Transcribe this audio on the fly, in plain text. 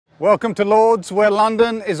Welcome to Lord's, where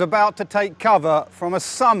London is about to take cover from a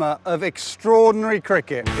summer of extraordinary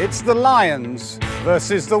cricket. It's the Lions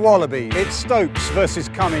versus the Wallabies. It's Stokes versus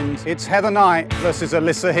Cummins. It's Heather Knight versus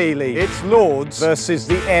Alyssa Healy. It's Lords versus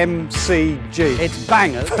the MCG. It's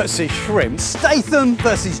Bangers versus Shrimp. Statham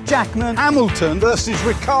versus Jackman. Hamilton versus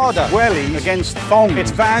Ricardo. Wellies against Thongs.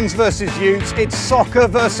 It's Vans versus Utes. It's soccer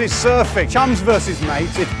versus surfing. Chums versus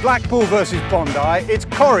mates. It's Blackpool versus Bondai. It's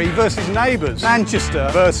Corrie versus neighbours. Manchester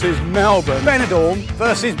versus Melbourne. Benidorm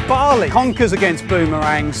versus Bali. Conkers against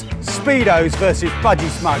boomerangs. Speedos versus budgie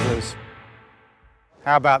smugglers.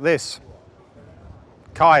 How about this?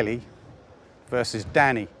 Kylie versus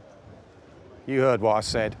Danny. You heard what I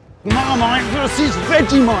said. Marmite versus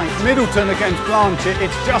Vegemite. Middleton against Blanchett.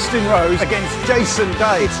 It's Justin Rose against Jason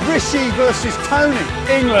Day. It's Rishi versus Tony.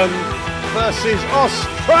 England versus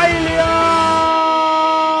Australia!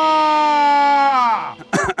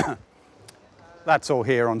 That's all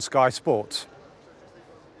here on Sky Sports.